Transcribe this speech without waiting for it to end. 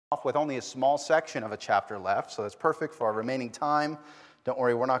off with only a small section of a chapter left, so that's perfect for our remaining time. Don't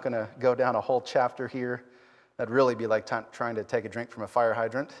worry, we're not going to go down a whole chapter here. That'd really be like trying to take a drink from a fire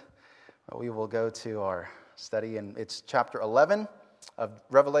hydrant. But we will go to our study, and it's chapter 11 of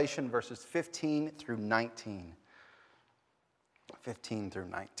Revelation, verses 15 through 19. 15 through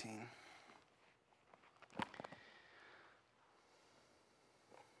 19.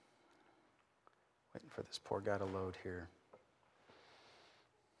 Waiting for this poor guy to load here.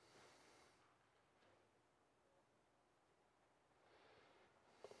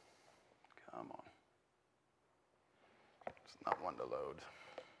 Come on. It's not one to load.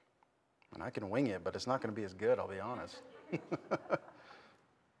 And I can wing it, but it's not going to be as good, I'll be honest. Come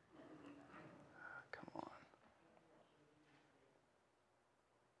on.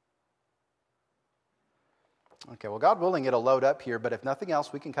 Okay, well, God willing, it'll load up here, but if nothing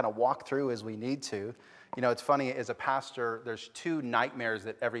else, we can kind of walk through as we need to. You know, it's funny, as a pastor, there's two nightmares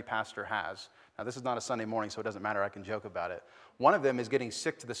that every pastor has. Now, this is not a Sunday morning, so it doesn't matter. I can joke about it. One of them is getting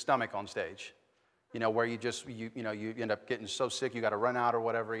sick to the stomach on stage. You know, where you end up getting so sick you got to run out or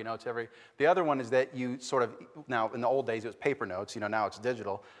whatever. You know, The other one is that you sort of, now in the old days it was paper notes. You know, now it's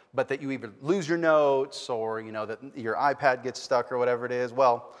digital. But that you either lose your notes or you know that your iPad gets stuck or whatever it is.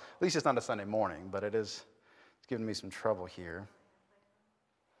 Well, at least it's not a Sunday morning, but it's giving me some trouble here.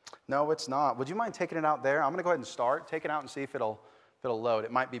 No, it's not. Would you mind taking it out there? I'm going to go ahead and start. Take it out and see if it'll load.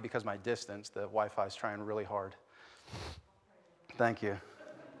 It might be because of my distance. The Wi-Fi is trying really hard. Thank you.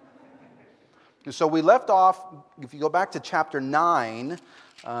 So we left off, if you go back to chapter 9,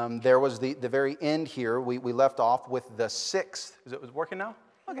 there was the very end here. We left off with the 6th. Is it working now?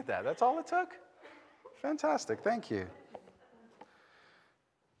 Look at that. That's all it took? Fantastic. Thank you.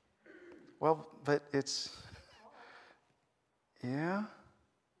 Well, but it's, yeah.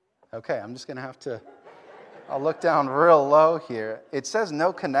 Okay, I'm just going to have to, I'll look down real low here. It says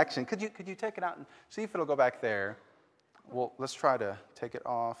no connection. Could you take it out and see if it'll go back there? Well, let's try to take it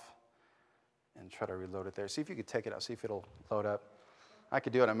off. And try to reload it there. See if you could take it out. See if it'll load up. I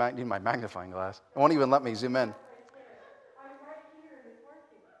could do it. I might need my magnifying glass. It won't even let me zoom in.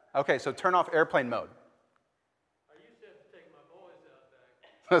 Okay, so turn off airplane mode. I used to have to take my boys out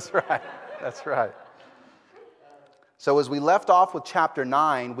back. That's right. That's right. So as we left off with chapter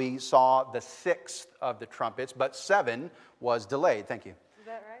 9, we saw the 6th of the trumpets, but 7 was delayed. Thank you. Is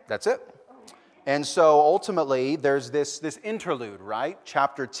that right? That's it. And so ultimately, there's this interlude, right?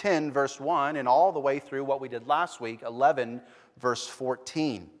 Chapter 10, verse 1, and all the way through what we did last week, 11, verse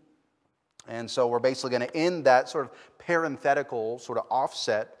 14. And so we're basically going to end that sort of parenthetical sort of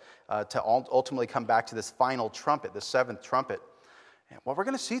offset to ultimately come back to this final trumpet, the 7th trumpet. And what we're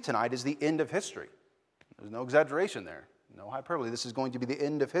going to see tonight is the end of history. There's no exaggeration there, no hyperbole. This is going to be the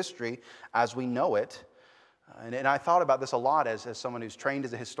end of history as we know it. And I thought about this a lot as someone who's trained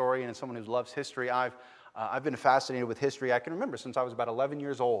as a historian and someone who loves history. I've been fascinated with history. I can remember since I was about 11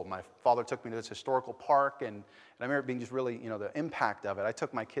 years old. My father took me to this historical park, and I remember it being just really, the impact of it. I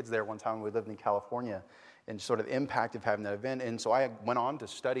took my kids there one time when we lived in California, and sort of the impact of having that event. And so I went on to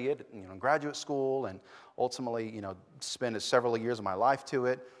study it, in graduate school, and ultimately, spend several years of my life to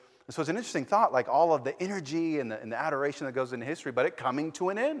it. And so it's an interesting thought, like all of the energy and the adoration that goes into history, but it coming to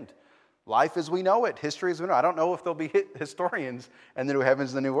an end. Life as we know it, history as we know it. I don't know if there'll be historians and the new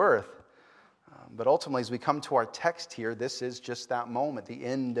heavens and the new earth. But ultimately, as we come to our text here, this is just that moment, the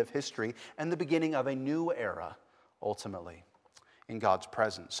end of history and the beginning of a new era, ultimately, in God's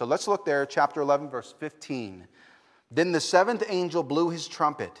presence. So let's look there, chapter 11, verse 15. Then the 7th angel blew his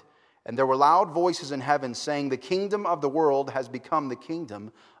trumpet, and there were loud voices in heaven saying, "The kingdom of the world has become the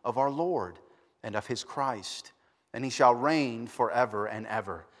kingdom of our Lord and of his Christ, and he shall reign forever and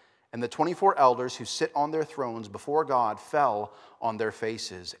ever." And the 24 elders who sit on their thrones before God fell on their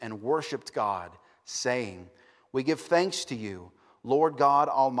faces and worshiped God, saying, "We give thanks to you, Lord God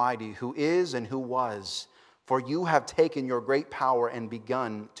Almighty, who is and who was, for you have taken your great power and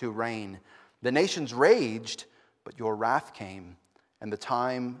begun to reign. The nations raged, but your wrath came, and the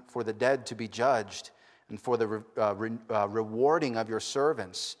time for the dead to be judged, and for the rewarding of your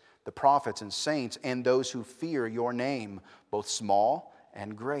servants, the prophets and saints, and those who fear your name, both small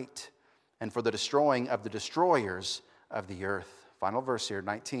and great, and for the destroying of the destroyers of the earth." Final verse here,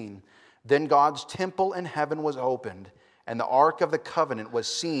 19. Then God's temple in heaven was opened, and the ark of the covenant was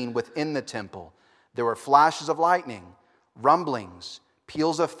seen within the temple. There were flashes of lightning, rumblings,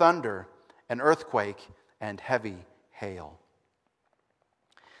 peals of thunder, an earthquake, and heavy hail.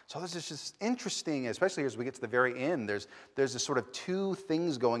 So this is just interesting, especially as we get to the very end. There's this sort of two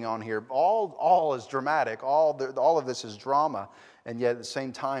things going on here. All is dramatic. All of this is drama, and yet at the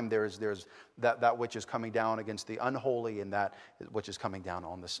same time, there's that which is coming down against the unholy, and that which is coming down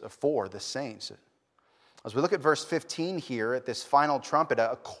on this for the saints. As we look at verse 15 here, at this final trumpet,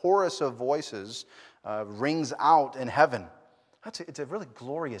 a chorus of voices rings out in heaven. It's a really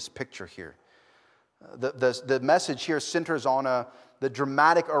glorious picture here. The message here centers on the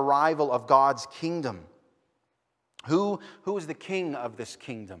dramatic arrival of God's kingdom. Who is the king of this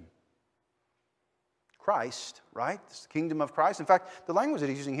kingdom? Christ, right? It's the kingdom of Christ. In fact, the language that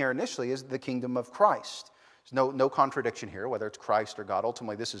he's using here initially is the kingdom of Christ. There's no contradiction here, whether it's Christ or God.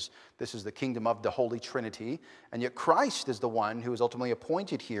 Ultimately, this is the kingdom of the Holy Trinity. And yet Christ is the one who is ultimately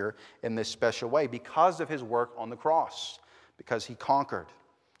appointed here in this special way because of his work on the cross, because he conquered.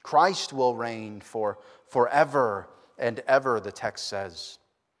 Christ will reign forever and ever, the text says.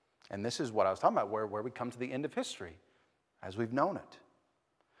 And this is what I was talking about, where we come to the end of history, as we've known it.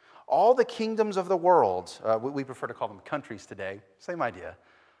 All the kingdoms of the world, we prefer to call them countries today, same idea.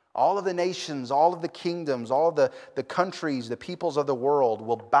 All of the nations, all of the kingdoms, all of the countries, the peoples of the world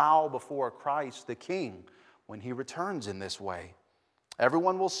will bow before Christ the King when he returns in this way.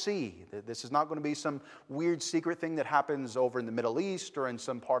 Everyone will see that this is not going to be some weird secret thing that happens over in the Middle East or in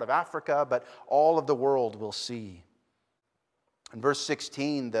some part of Africa, but all of the world will see. In verse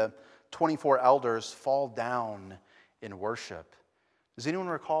 16, the 24 elders fall down in worship. Does anyone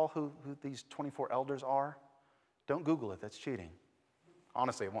recall who these 24 elders are? Don't Google it, that's cheating.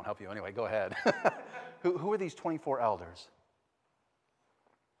 Honestly, it won't help you anyway, go ahead. Who are these 24 elders?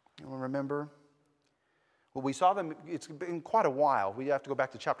 Anyone remember? Well, we saw them, it's been quite a while. We have to go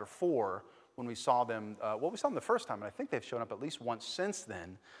back to chapter 4 when we saw them. We saw them the first time, and I think they've shown up at least once since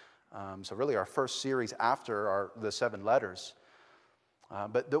then. So really our first series after the 7 letters.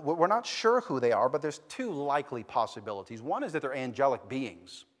 But we're not sure who they are, but there's 2 likely possibilities. One is that they're angelic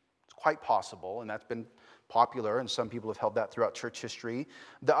beings. It's quite possible, and that's been popular, and some people have held that throughout church history.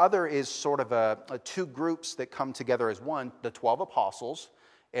 The other is sort of a 2 groups that come together as one, the 12 apostles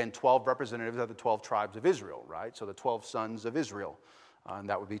and 12 representatives of the 12 tribes of Israel, right? So the 12 sons of Israel, and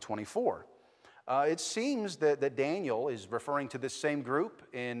that would be 24. It seems that Daniel is referring to this same group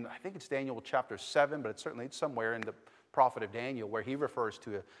in, I think it's Daniel chapter 7, but it's somewhere in the prophet of Daniel where he refers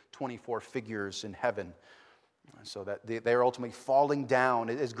to 24 figures in heaven. So that they're ultimately falling down.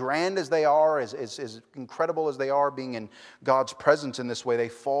 As grand as they are, as incredible as they are being in God's presence in this way, they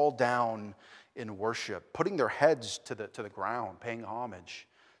fall down in worship, putting their heads to the ground, paying homage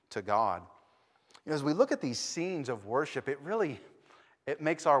to God. As we look at these scenes of worship, it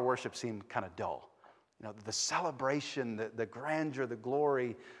makes our worship seem kind of dull. The celebration, the grandeur, the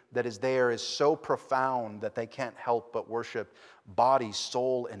glory that is there is so profound that they can't help but worship body,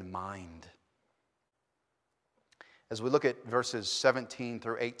 soul, and mind. As we look at verses 17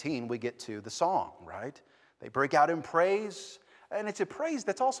 through 18, we get to the song, right? They break out in praise, and it's a praise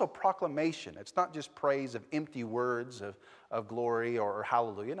that's also proclamation. It's not just praise of empty words of glory or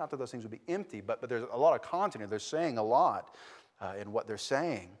hallelujah. Not that those things would be empty, but there's a lot of content here. They're saying a lot in what they're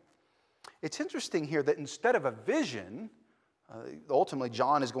saying. It's interesting here that instead of a vision, ultimately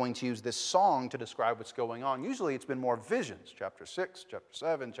John is going to use this song to describe what's going on. Usually it's been more visions, chapter 6, chapter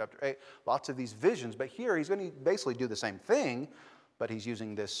 7, chapter 8, lots of these visions. But here he's going to basically do the same thing, but he's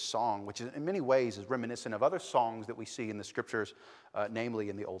using this song, which in many ways is reminiscent of other songs that we see in the Scriptures, namely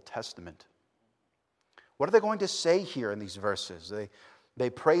in the Old Testament. What are they going to say here in these verses? They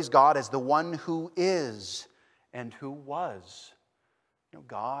praise God as the one who is and who was.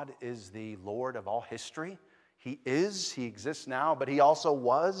 God is the Lord of all history. He exists now, but he also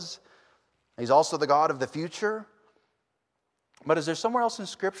was. He's also the God of the future. But is there somewhere else in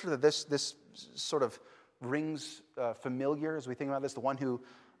Scripture that this sort of rings familiar as we think about this? The one who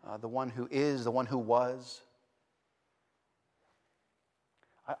is, the one who was.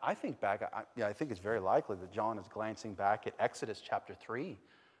 I think back. I think it's very likely that John is glancing back at Exodus chapter 3,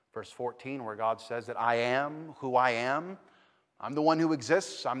 verse 14, where God says that I am who I am. I'm the one who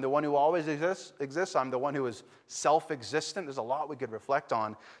exists. I'm the one who always exists. I'm the one who is self-existent. There's a lot we could reflect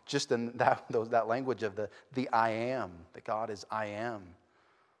on just in that language of the I am, that God is I am.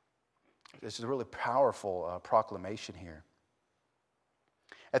 This is a really powerful proclamation here.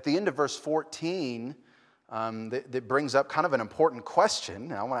 At the end of verse 14, that brings up kind of an important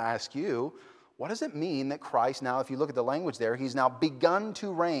question. I want to ask you, what does it mean that Christ now, if you look at the language there, he's now begun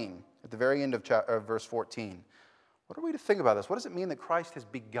to reign at the very end of verse 14? What are we to think about this? What does it mean that Christ has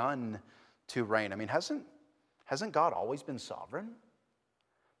begun to reign? I mean, hasn't God always been sovereign?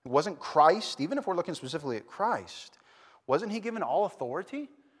 Wasn't Christ, even if we're looking specifically at Christ, wasn't he given all authority?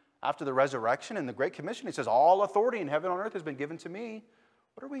 after the resurrection and the Great Commission. He says, all authority in heaven and on earth has been given to me.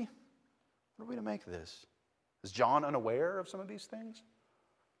 What are we to make of this? Is John unaware of some of these things?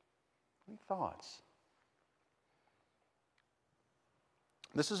 Any thoughts?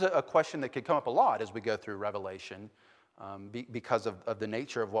 This is a question that could come up a lot as we go through Revelation because of the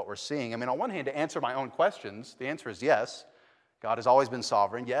nature of what we're seeing. I mean, on one hand, to answer my own questions, the answer is yes. God has always been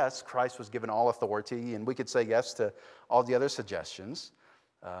sovereign. Yes, Christ was given all authority, and we could say yes to all the other suggestions.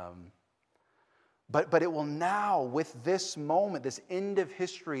 But it will now, with this moment, this end of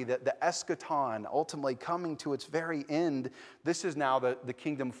history, the eschaton ultimately coming to its very end, this is now the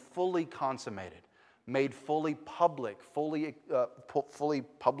kingdom fully consummated, made fully public, fully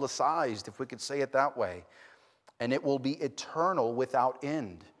publicized, if we could say it that way. And it will be eternal without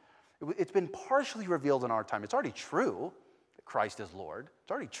end. It's been partially revealed in our time. It's already true that Christ is Lord.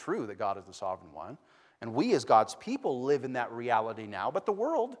 It's already true that God is the sovereign one. And we as God's people live in that reality now. But the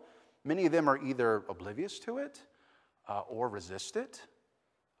world, many of them are either oblivious to it or resist it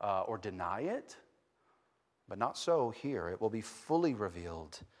or deny it. But not so here. It will be fully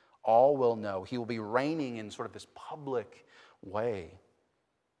revealed. All will know. He will be reigning in sort of this public way.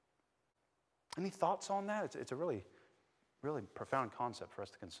 Any thoughts on that? It's a really, really profound concept for us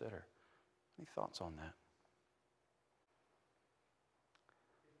to consider. Any thoughts on that?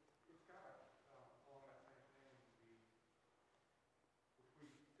 It's kind of along that same thing,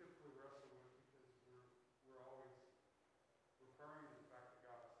 which we typically wrestle with because we're always referring to the fact that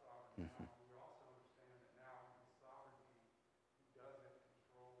God is sovereign. Mm-hmm. Now, we also understand that now in His sovereignty, He doesn't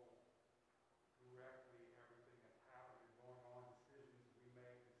control directly everything that's happening, going on, decisions we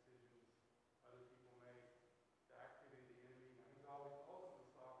make, decisions other people make, the activity of the enemy. Now, He's always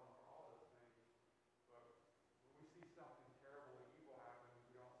ultimately sovereign over all those things. But when we see something terrible and evil happen,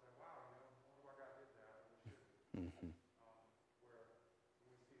 we don't say, wow, I wonder why God did that, or we shouldn't. Mm-hmm. Where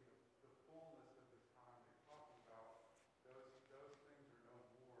when we see the fullness of this time that you're talking about, those things are no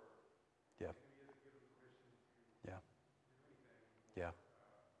more. Yeah. The enemy isn't given permission to Yeah. do anything. Yeah.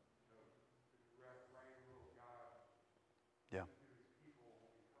 The direct reign and rule of God Yeah. to His people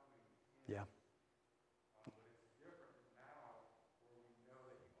will be coming in. Yeah. But it's different now where we know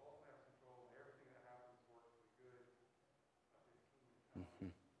that He ultimately has control and everything that happens works for the good of His kingdom coming.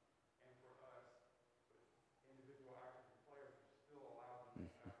 Mm-hmm. And for us, but individual actors and players are still allowed to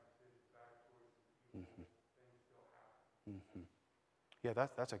make bad decisions, bad choices, evil things still happen. Mm-hmm. Yeah,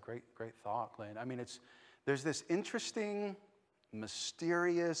 that's a great thought, Glenn. I mean, there's this interesting,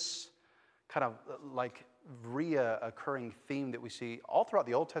 mysterious, kind of like reoccurring theme that we see all throughout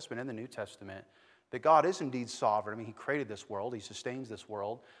the Old Testament and the New Testament, that God is indeed sovereign. I mean, He created this world, He sustains this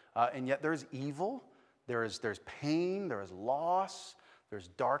world, and yet there's evil, there's pain, there is loss, there's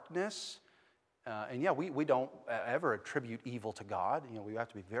darkness, and yeah, we don't ever attribute evil to God. You know, we have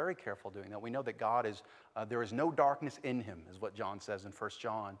to be very careful doing that. We know that God is, there is no darkness in Him, is what John says in 1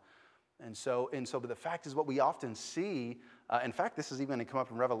 John. And so, but the fact is what we often see, in fact, this is even going to come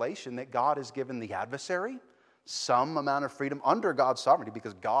up in Revelation, that God has given the adversary some amount of freedom under God's sovereignty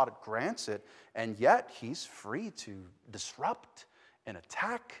because God grants it, and yet He's free to disrupt and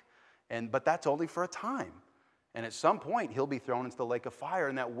attack, but that's only for a time. And at some point, He'll be thrown into the lake of fire,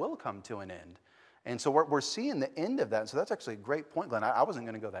 and that will come to an end. And so we're seeing the end of that. And so that's actually a great point, Glenn. I wasn't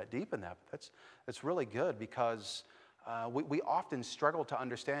going to go that deep in that, but that's really good because we often struggle to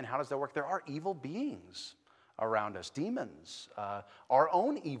understand how does that work. There are evil beings around us, demons, our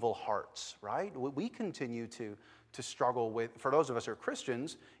own evil hearts, right? We continue to struggle with, for those of us who are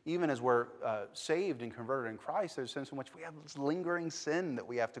Christians, even as we're saved and converted in Christ, there's a sense in which we have this lingering sin that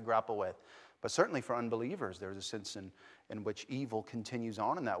we have to grapple with. But certainly for unbelievers, there's a sense in which evil continues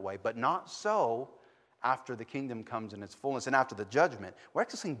on in that way. But not so after the kingdom comes in its fullness and after the judgment. We're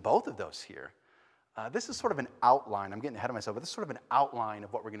actually seeing both of those here. This is sort of an outline. I'm getting ahead of myself, but this is sort of an outline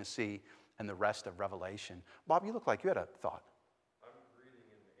of what we're going to see in the rest of Revelation. Bob, you look like you had a thought. I'm reading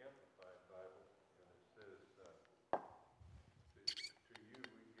in the Amplified Bible, and it says, to you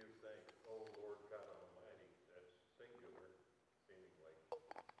we give thanks, O Lord God Almighty. That's singular, seemingly.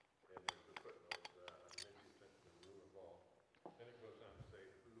 And there's a footnote, omniscient and ruler of all. Then it goes on to say,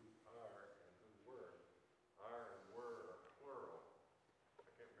 who are and who were. Are and were are plural. I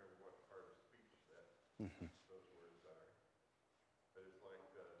can't remember what part of speech that those words are. But it's like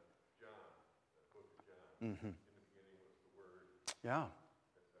John, the book of John. Mm-hmm. In the beginning was the Word, Yeah.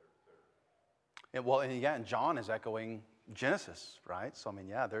 et cetera, et cetera. And John is echoing Genesis, right? So, I mean,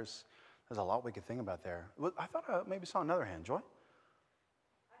 yeah, there's a lot we could think about there. Well, I thought I maybe saw another hand. Joy?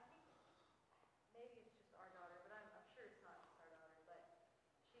 I think maybe it's just our daughter, but I'm sure it's not just our daughter. But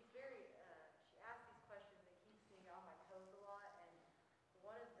she's very, she asks these questions that keeps me on my toes a lot. And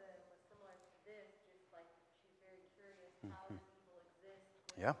one of the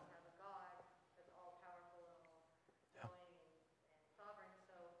Yeah. We have a God that's all powerful and all knowing and sovereign.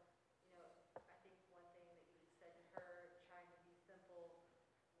 So, I think one thing that you said to her, trying to be simple,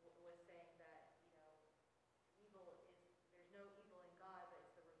 was saying that, evil is, there's no evil in God, but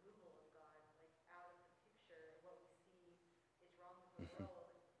it's the removal of God, like out of the picture. What we see is wrong with the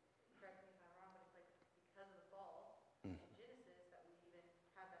world. Correct me if I'm wrong, but it's like because of the fall in Genesis that we even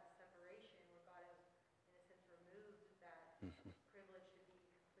have that separation where God has, in a sense, removed that privilege to be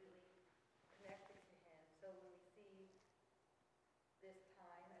completely connected to Him. So when we see this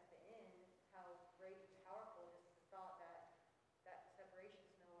time at the end, how great and powerful is the thought that that separation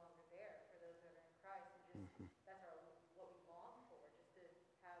is no longer there for those that are in Christ, and just that's what we long for, just to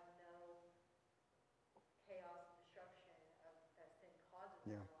have no chaos and destruction of that sin causes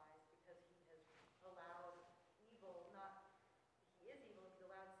in Yeah. our lives, because He has allowed evil, not He is evil, He's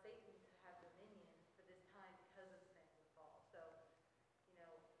allowed Satan to have dominion for this time because of sin and fall. So,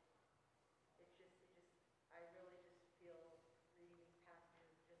 I really just feel reading these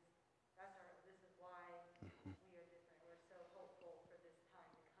passages, this is why we are different. We're so hopeful for this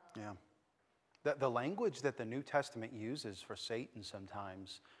time to come. Yeah. The language that the New Testament uses for Satan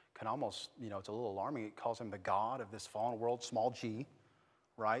sometimes can almost, it's a little alarming. It calls him the God of this fallen world, small g,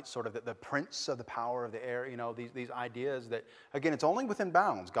 right? Sort of the prince of the power of the air, these ideas that, again, it's only within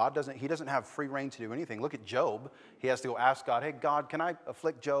bounds. He doesn't have free reign to do anything. Look at Job. He has to go ask God, hey, God, can I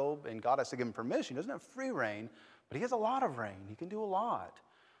afflict Job? And God has to give him permission. He doesn't have free reign, but he has a lot of reign. He can do a lot.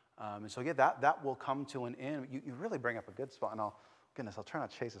 And so, yeah, that will come to an end. You really bring up a good spot, and I'll try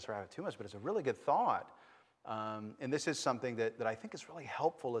not to chase this rabbit too much, but it's a really good thought. And this is something that I think is really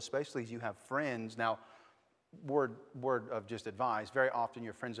helpful, especially as you have friends. Now, word of just advice, very often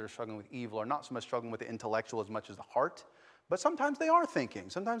your friends that are struggling with evil are not so much struggling with the intellectual as much as the heart, but sometimes they are thinking.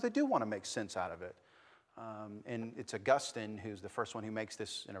 Sometimes they do want to make sense out of it. And it's Augustine who's the first one who makes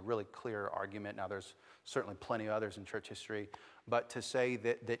this in a really clear argument. Now, there's certainly plenty of others in church history, but to say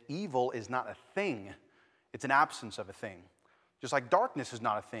that evil is not a thing, it's an absence of a thing. Just like darkness is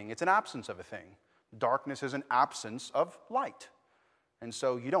not a thing, it's an absence of a thing. Darkness is an absence of light. And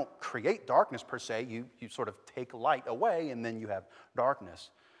so you don't create darkness per se, you sort of take light away and then you have darkness.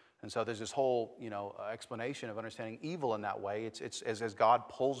 And so there's this whole, explanation of understanding evil in that way. It's as God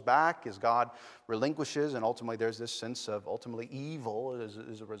pulls back, as God relinquishes, and ultimately there's this sense of ultimately evil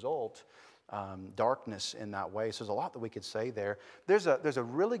as a result, darkness in that way. So there's a lot that we could say there. There's a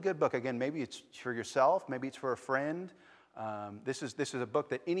really good book. Again, maybe it's for yourself, maybe it's for a friend. This is a book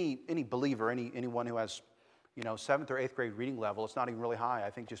that any believer, anyone who has 7th or 8th grade reading level, it's not even really high, I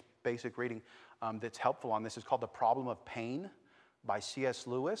think just basic reading, that's helpful on this is called The Problem of Pain by C.S.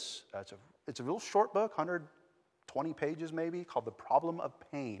 Lewis. It's a real short book, 120 pages maybe, called The Problem of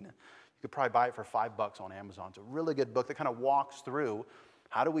Pain. You could probably buy it for $5 on Amazon. It's a really good book that kind of walks through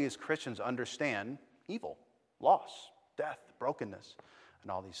how do we as Christians understand evil, loss, death, brokenness,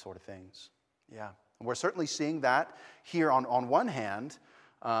 and all these sort of things. Yeah, and we're certainly seeing that here on one hand,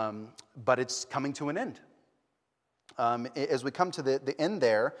 but it's coming to an end. As we come to the end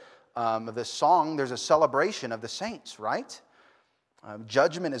there of this song, there's a celebration of the saints, right?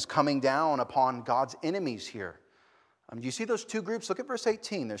 Judgment is coming down upon God's enemies here. Do you see those two groups? Look at verse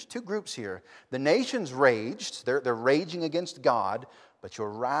 18. There's two groups here. The nations raged. They're raging against God, but your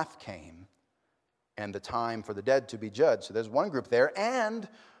wrath came and the time for the dead to be judged. So there's one group there. And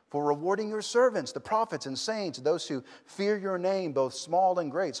for rewarding your servants, the prophets and saints, those who fear your name, both small and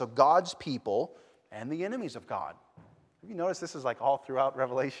great. So God's people and the enemies of God. Have you noticed this is like all throughout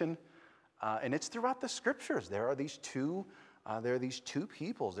Revelation? And it's throughout the scriptures. There are these two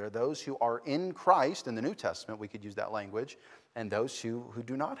peoples. There are those who are in Christ in the New Testament, we could use that language, and those who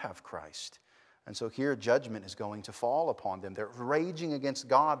do not have Christ. And so here judgment is going to fall upon them. They're raging against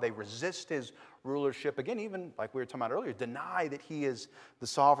God. They resist His rulership. Again, even like we were talking about earlier, deny that He is the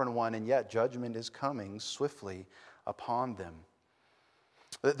sovereign one, and yet judgment is coming swiftly upon them.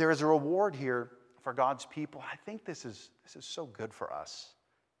 There is a reward here for God's people. I think this is so good for us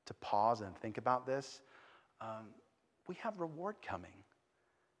to pause and think about this. We have reward coming.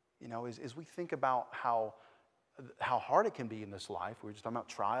 As we think about how hard it can be in this life, we were just talking about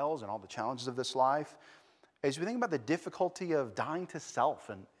trials and all the challenges of this life. As we think about the difficulty of dying to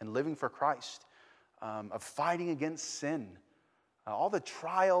self and living for Christ, of fighting against sin, all the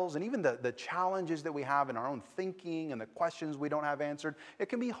trials and even the challenges that we have in our own thinking and the questions we don't have answered, it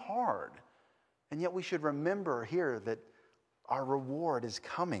can be hard. And yet we should remember here that our reward is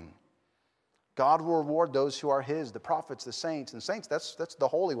coming. God will reward those who are His, the prophets, the saints. And saints, that's the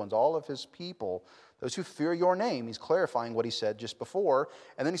holy ones, all of His people. Those who fear your name. He's clarifying what He said just before.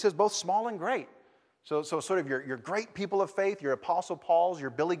 And then He says both small and great. So sort of your great people of faith, your Apostle Pauls, your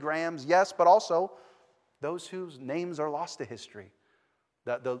Billy Grahams, yes, but also those whose names are lost to history.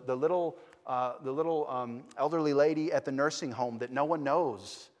 The little elderly lady at the nursing home that no one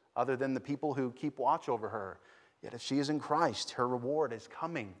knows other than the people who keep watch over her. Yet if she is in Christ, her reward is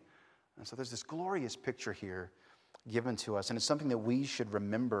coming. And so there's this glorious picture here given to us, and it's something that we should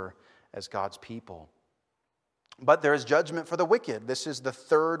remember as God's people. But there is judgment for the wicked. This is the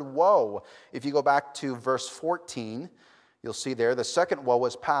third woe. If you go back to verse 14, you'll see there the second woe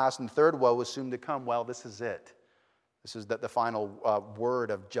was past, and the third woe is soon to come. Well, this is it. This is the final word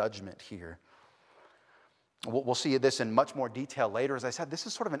of judgment here. We'll see this in much more detail later. As I said, this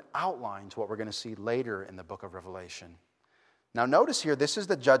is sort of an outline to what we're going to see later in the book of Revelation. Now notice here, this is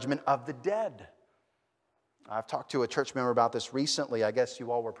the judgment of the dead. I've talked to a church member about this recently. I guess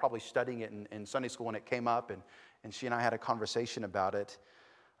you all were probably studying it in Sunday school when it came up, and she and I had a conversation about it.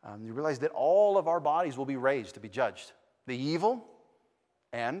 You realize that all of our bodies will be raised to be judged. The evil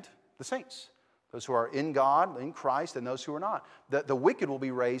and the saints. Those who are in God, in Christ, and those who are not. The wicked will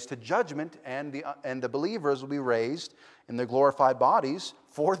be raised to judgment, and the believers will be raised in their glorified bodies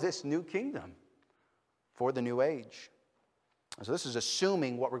for this new kingdom, for the new age. So this is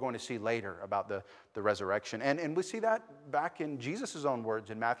assuming what we're going to see later about the resurrection. And we see that back in Jesus' own words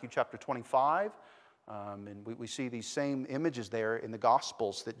in Matthew chapter 25. And we see these same images there in the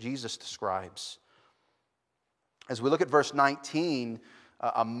Gospels that Jesus describes. As we look at verse 19,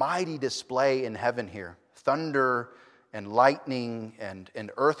 a mighty display in heaven here. Thunder and lightning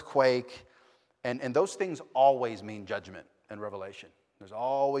and earthquake. And those things always mean judgment in Revelation. There's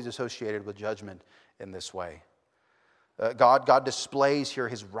always associated with judgment in this way. God displays here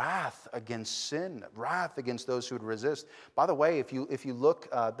his wrath against sin, wrath against those who would resist. By the way, if you look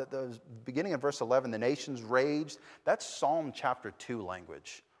at the beginning of verse 11, the nations raged, that's Psalm chapter 2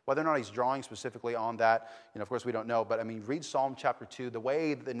 language. Whether or not he's drawing specifically on that, of course we don't know, but read Psalm chapter 2, the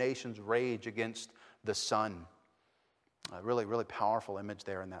way that the nations rage against the sun. Really, really powerful image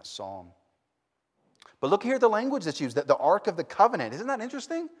there in that psalm. But look here at the language that's used, the Ark of the Covenant. Isn't that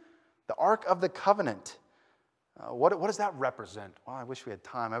interesting? The Ark of the Covenant. What does that represent? Well, I wish we had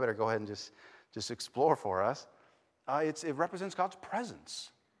time. I better go ahead and just explore for us. It represents God's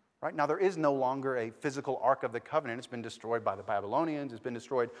presence. Right now, there is no longer a physical Ark of the Covenant. It's been destroyed by the Babylonians. It's been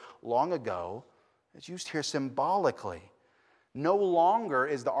destroyed long ago. It's used here symbolically. No longer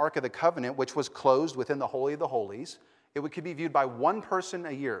is the Ark of the Covenant, which was closed within the Holy of the Holies. It could be viewed by one person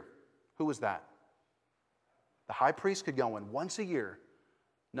a year. Who was that? The high priest could go in once a year.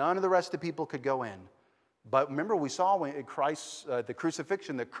 None of the rest of the people could go in. But remember, we saw when at Christ's the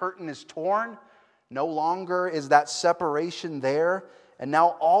crucifixion, the curtain is torn. No longer is that separation there. And now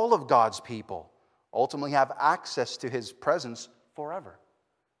all of God's people ultimately have access to his presence forever.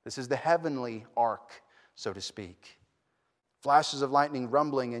 This is the heavenly ark, so to speak. Flashes of lightning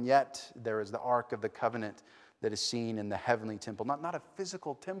rumbling, and yet there is the Ark of the Covenant that is seen in the heavenly temple. Not a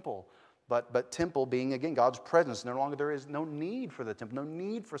physical temple, but temple being, again, God's presence. No longer there is no need for the temple, no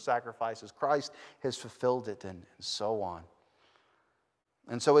need for sacrifices. Christ has fulfilled it, and so on.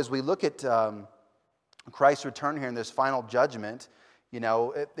 And so as we look at Christ's return here in this final judgment,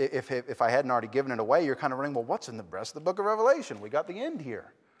 if I hadn't already given it away, you're kind of wondering, well, what's in the rest of the book of Revelation? We got the end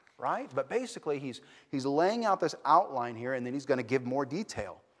here, right? But basically, he's laying out this outline here, and then he's going to give more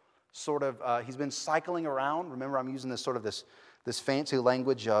detail. Sort of, he's been cycling around. Remember, I'm using this fancy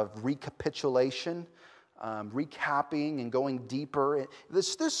language of recapitulation, recapping and going deeper.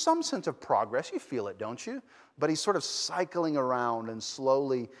 There's some sense of progress. You feel it, don't you? But he's sort of cycling around and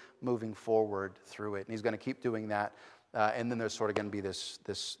slowly moving forward through it. And he's going to keep doing that. And then there's sort of going to be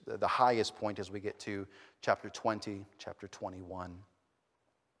the highest point as we get to chapter 20, chapter 21.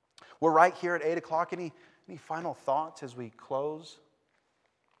 We're right here at 8 o'clock. Any final thoughts as we close?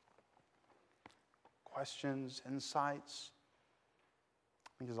 Questions, insights? I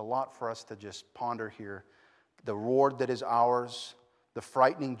think there's a lot for us to just ponder here. The reward that is ours, the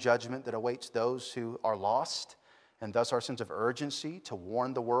frightening judgment that awaits those who are lost, and thus our sense of urgency to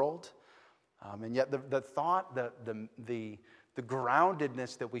warn the world. And yet the thought, the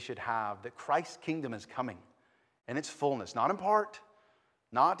groundedness that we should have, that Christ's kingdom is coming in its fullness, not in part,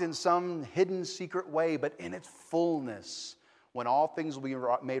 not in some hidden secret way, but in its fullness. When all things will be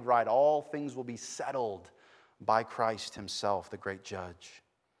made right, all things will be settled by Christ himself, the great judge.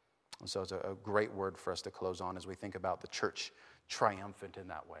 And so it's a great word for us to close on as we think about the church triumphant in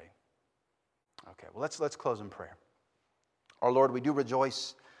that way. Okay, well, let's close in prayer. Our Lord, we do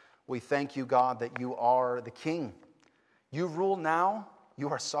rejoice. We thank you, God, that you are the King. You rule now. You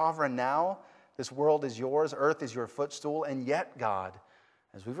are sovereign now. This world is yours. Earth is your footstool. And yet, God,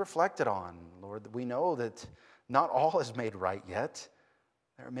 as we've reflected on, Lord, that we know that not all is made right yet.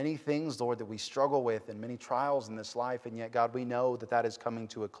 There are many things, Lord, that we struggle with and many trials in this life, and yet, God, we know that that is coming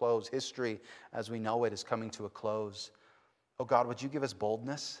to a close. History, as we know it, is coming to a close. Oh, God, would you give us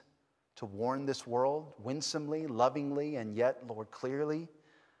boldness to warn this world winsomely, lovingly, and yet, Lord, clearly?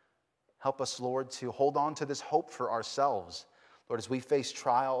 Help us, Lord, to hold on to this hope for ourselves. Lord, as we face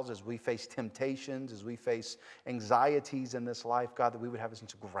trials, as we face temptations, as we face anxieties in this life, God, that we would have a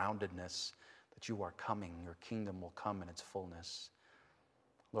sense of groundedness, that you are coming, your kingdom will come in its fullness.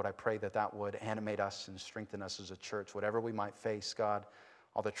 Lord, I pray that that would animate us and strengthen us as a church, whatever we might face, God.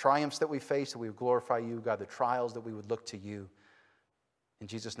 All the triumphs that we face, that we would glorify you, God, the trials that we would look to you. In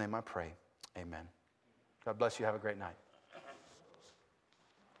Jesus' name I pray, amen. God bless you. Have a great night.